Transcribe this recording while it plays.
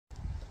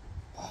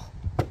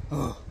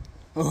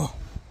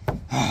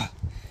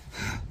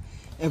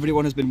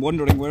Everyone has been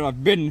wondering where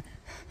I've been.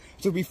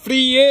 It took me 3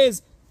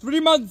 years,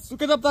 3 months to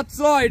get up that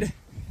slide.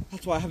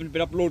 That's why I haven't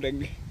been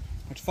uploading.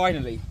 But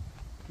finally,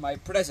 my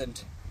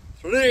present.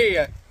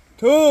 3,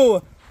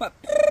 2, 1.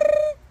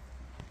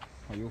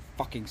 Are you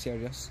fucking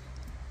serious?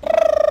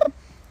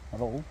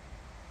 Hello?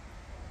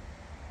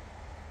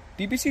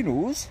 BBC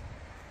News?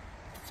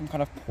 Some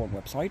kind of porn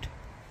website?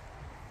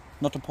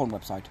 Not a porn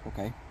website,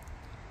 okay.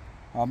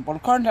 Well,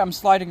 currently I'm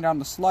sliding down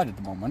the slide at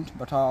the moment,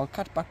 but I'll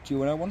cut back to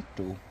you when I want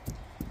to.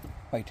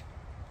 Wait,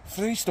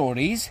 3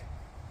 stories?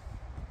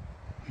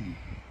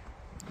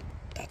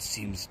 That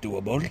seems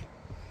doable.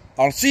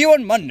 I'll see you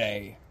on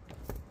Monday.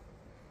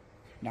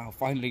 Now,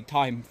 finally,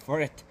 time for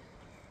it.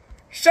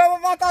 Shit.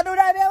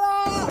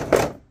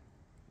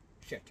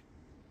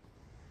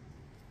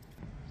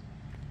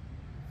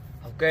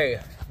 Okay,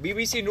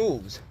 BBC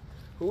News.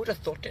 Who would have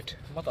thought it?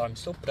 Mother, I'm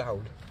so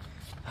proud.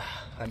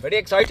 I'm very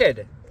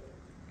excited.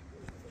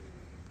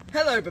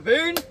 Hello,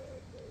 baboon.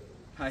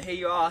 Here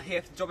you are,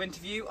 here for the job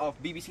interview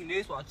of BBC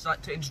News. Well, I'd just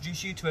like to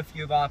introduce you to a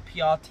few of our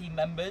PR team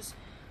members.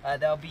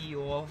 They'll be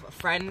your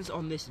friends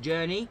on this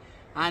journey.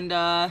 And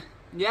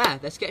yeah,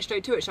 let's get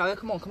straight to it, shall we?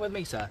 Come with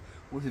me, sir.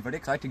 Oh, this is very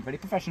exciting, very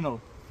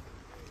professional.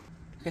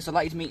 Okay, so I'd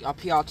like you to meet our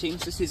PR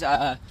teams. This is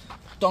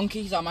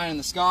Donkey, he's our man in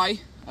the sky.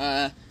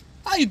 How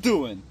you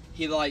doing?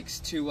 He likes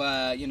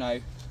to, you know,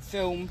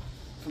 film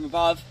from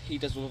above. He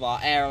does all of our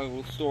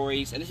aerial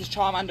stories. And this is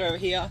Charmander over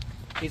here.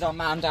 He's our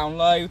man down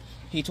low.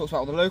 He talks about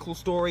all the local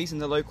stories in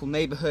the local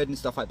neighbourhood and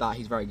stuff like that.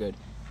 He's very good.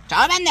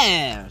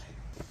 Charmander!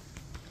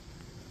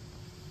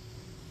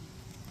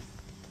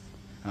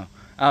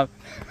 Oh.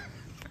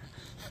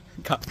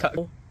 Cut.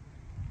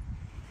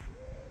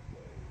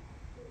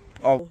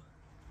 Oh.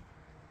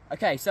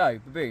 Okay, so,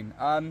 baboon,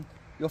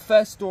 your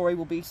first story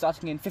will be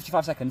starting in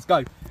 55 seconds.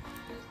 Go.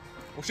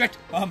 Oh shit.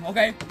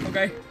 Okay.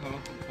 Okay,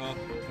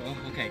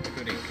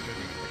 good.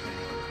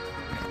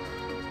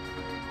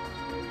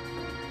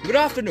 Good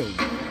afternoon.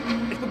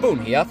 It's Baboon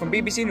here from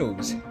BBC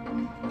News.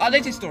 Our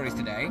latest stories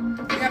today,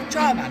 we have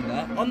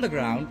Charmander on the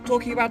ground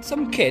talking about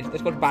some kid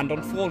that got banned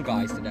on Fall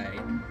Guys today.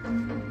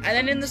 And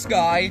then in the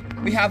sky,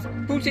 we have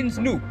Putin's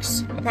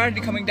nukes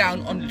apparently coming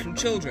down on little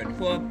children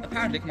who are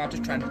apparently come out as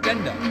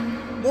transgender.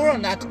 More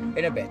on that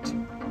in a bit.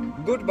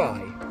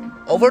 Goodbye.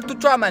 Over to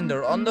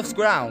Charmander on the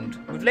ground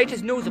with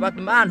latest news about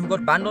the man who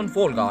got banned on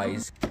Fall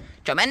Guys.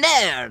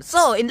 Charmander!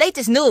 So, in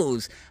latest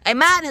news, a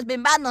man has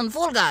been banned on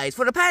Fall Guys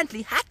for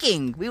apparently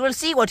hacking. We will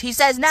see what he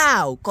says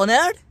now.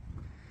 Connor?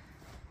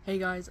 Hey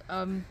guys,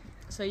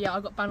 so yeah, I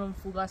got banned on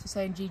Fall Guys for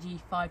saying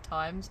GG 5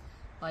 times.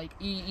 Like,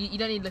 you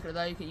don't need to look at it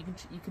though, you can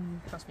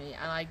trust me,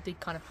 and I did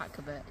kind of hack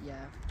a bit,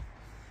 yeah.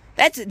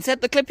 Let's insert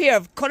the clip here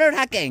of Connor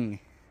hacking.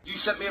 You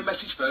sent me a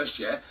message first,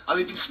 yeah? I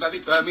live in Smelly,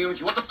 Birmingham, if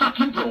you want the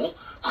fucking brawl,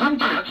 come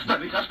down to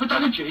Smelly's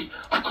Hospitality.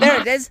 There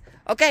it is.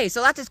 Okay,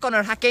 so that is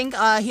Connor hacking.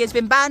 He has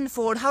been banned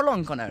for how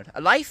long, Connor?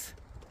 A life?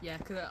 Yeah,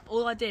 because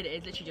all I did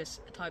is literally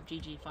just type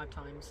GG 5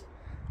 times.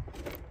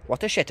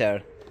 What a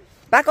shitter.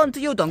 Back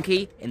onto you,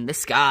 Donkey, in the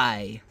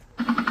sky.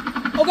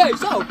 Okay,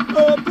 so,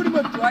 pretty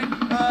much, right,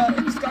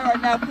 in the sky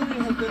right now,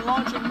 Putin has been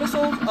launching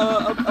missiles,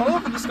 all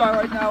over the sky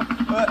right now.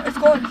 It's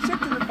going shit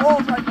to the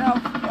walls right now.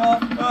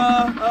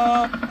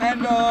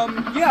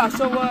 Yeah,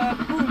 so,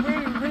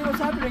 really what's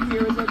happening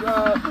here is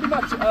that, pretty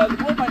much, the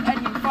war might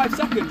end in 5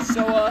 seconds,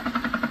 so,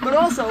 but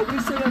also,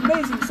 we've seen an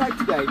amazing sight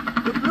today.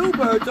 The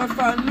bluebirds are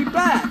finally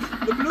back.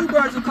 The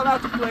bluebirds have come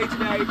out to play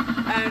today,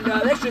 and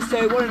let's just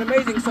say what an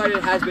amazing sight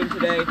it has been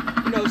today.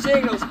 You know,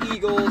 seeing those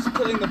eagles,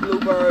 killing the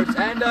bluebirds,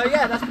 and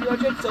yeah, that's pretty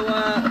much it. So,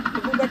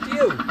 we'll go back to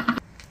you.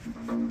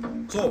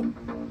 So,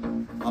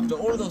 after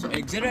all of those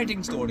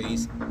exhilarating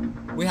stories,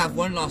 we have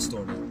one last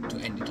story to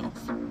end it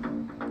off.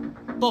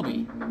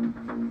 Bobby,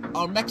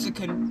 our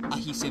Mexican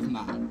adhesive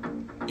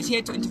man, is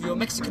here to interview a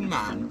Mexican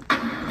man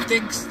who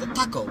thinks that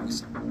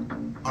tacos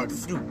are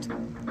fruit.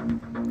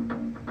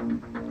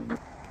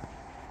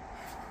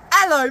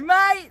 Hello,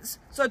 mates!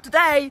 So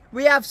today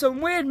we have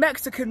some weird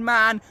Mexican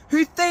man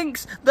who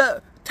thinks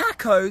that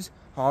tacos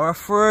are a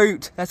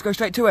fruit. Let's go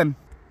straight to him.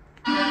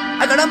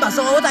 Hey, caramba,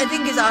 so what I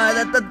think is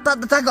that the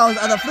tacos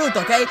are the fruit,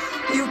 okay?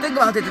 If you think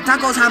about it, the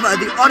tacos have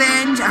the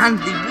orange and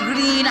the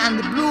green and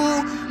the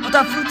blue, but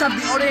the fruits have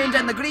the orange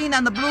and the green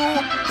and the blue.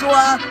 So,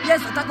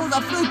 yes, the tacos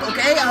are fruit,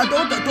 okay?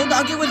 Don't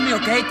argue with me,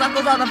 okay?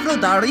 Tacos are the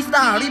fruit.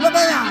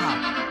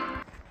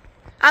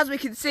 As we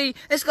can see,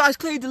 this guy's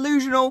clearly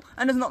delusional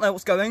and does not know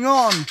what's going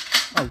on.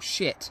 Oh,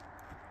 shit.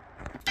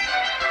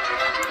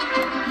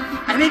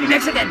 I may be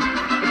Mexican,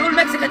 but all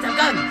Mexicans have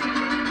guns.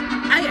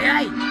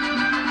 Aye.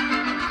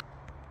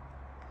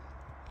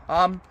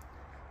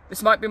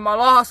 This might be my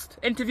last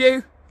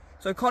interview.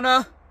 So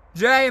Connor,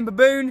 Jay and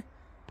Baboon,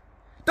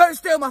 don't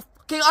steal my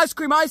fucking ice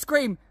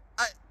cream.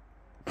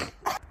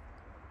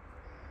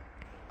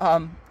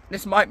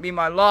 This might be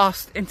my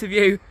last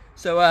interview.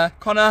 So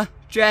Connor,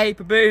 Jay,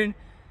 Baboon,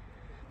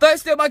 don't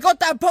steal my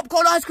goddamn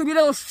popcorn ice cream, you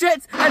little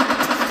shit!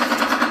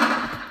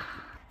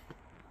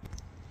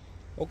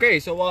 Okay,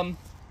 so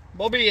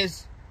Bobby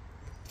is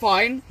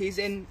fine. He's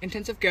in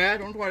intensive care.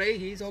 Don't worry,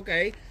 he's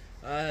okay.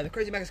 The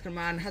crazy Mexican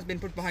man has been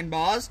put behind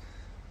bars,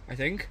 I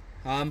think.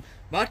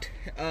 But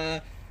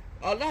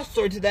our last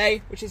story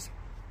today, which is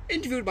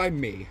interviewed by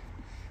me,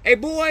 a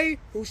boy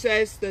who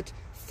says that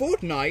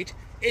Fortnite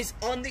is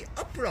on the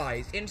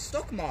uprise in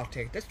stock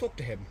market. Let's talk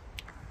to him.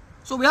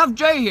 So we have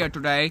Jay here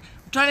today,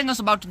 telling us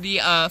about the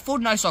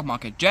Fortnite stock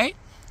market. Jay?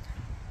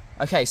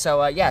 Okay, so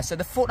so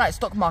the Fortnite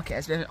stock market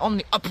has been on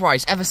the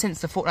uprise ever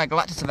since the Fortnite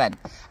Galactus event,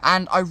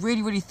 and I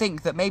really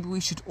think that maybe we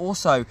should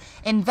also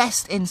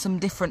invest in some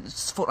different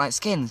Fortnite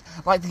skins,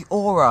 like the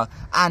Aura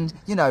and,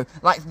 you know,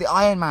 like the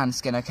Iron Man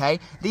skin, okay?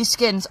 These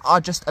skins are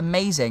just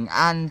amazing,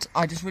 and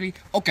I just really...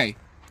 Okay,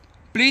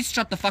 please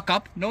shut the fuck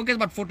up. No one cares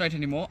about Fortnite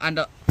anymore, and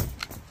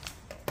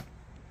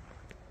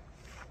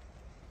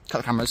Cut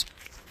the cameras.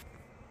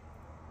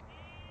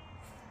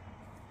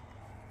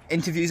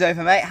 Interview's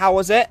over, mate. How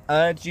was it?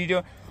 Did you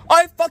do...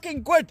 I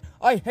fucking quit!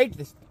 I hate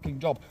this fucking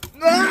job.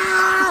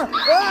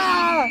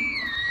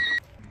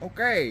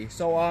 Okay,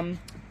 so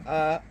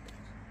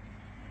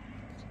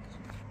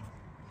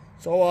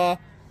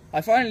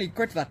I finally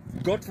quit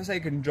that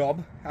godforsaken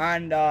job,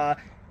 and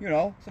you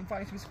know, some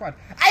fighting to be squad.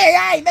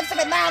 Hey,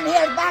 Mexican man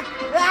here, back!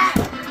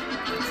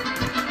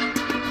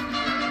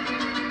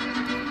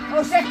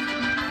 Oh shit!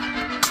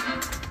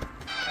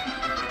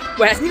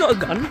 Wait, has he got a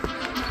gun?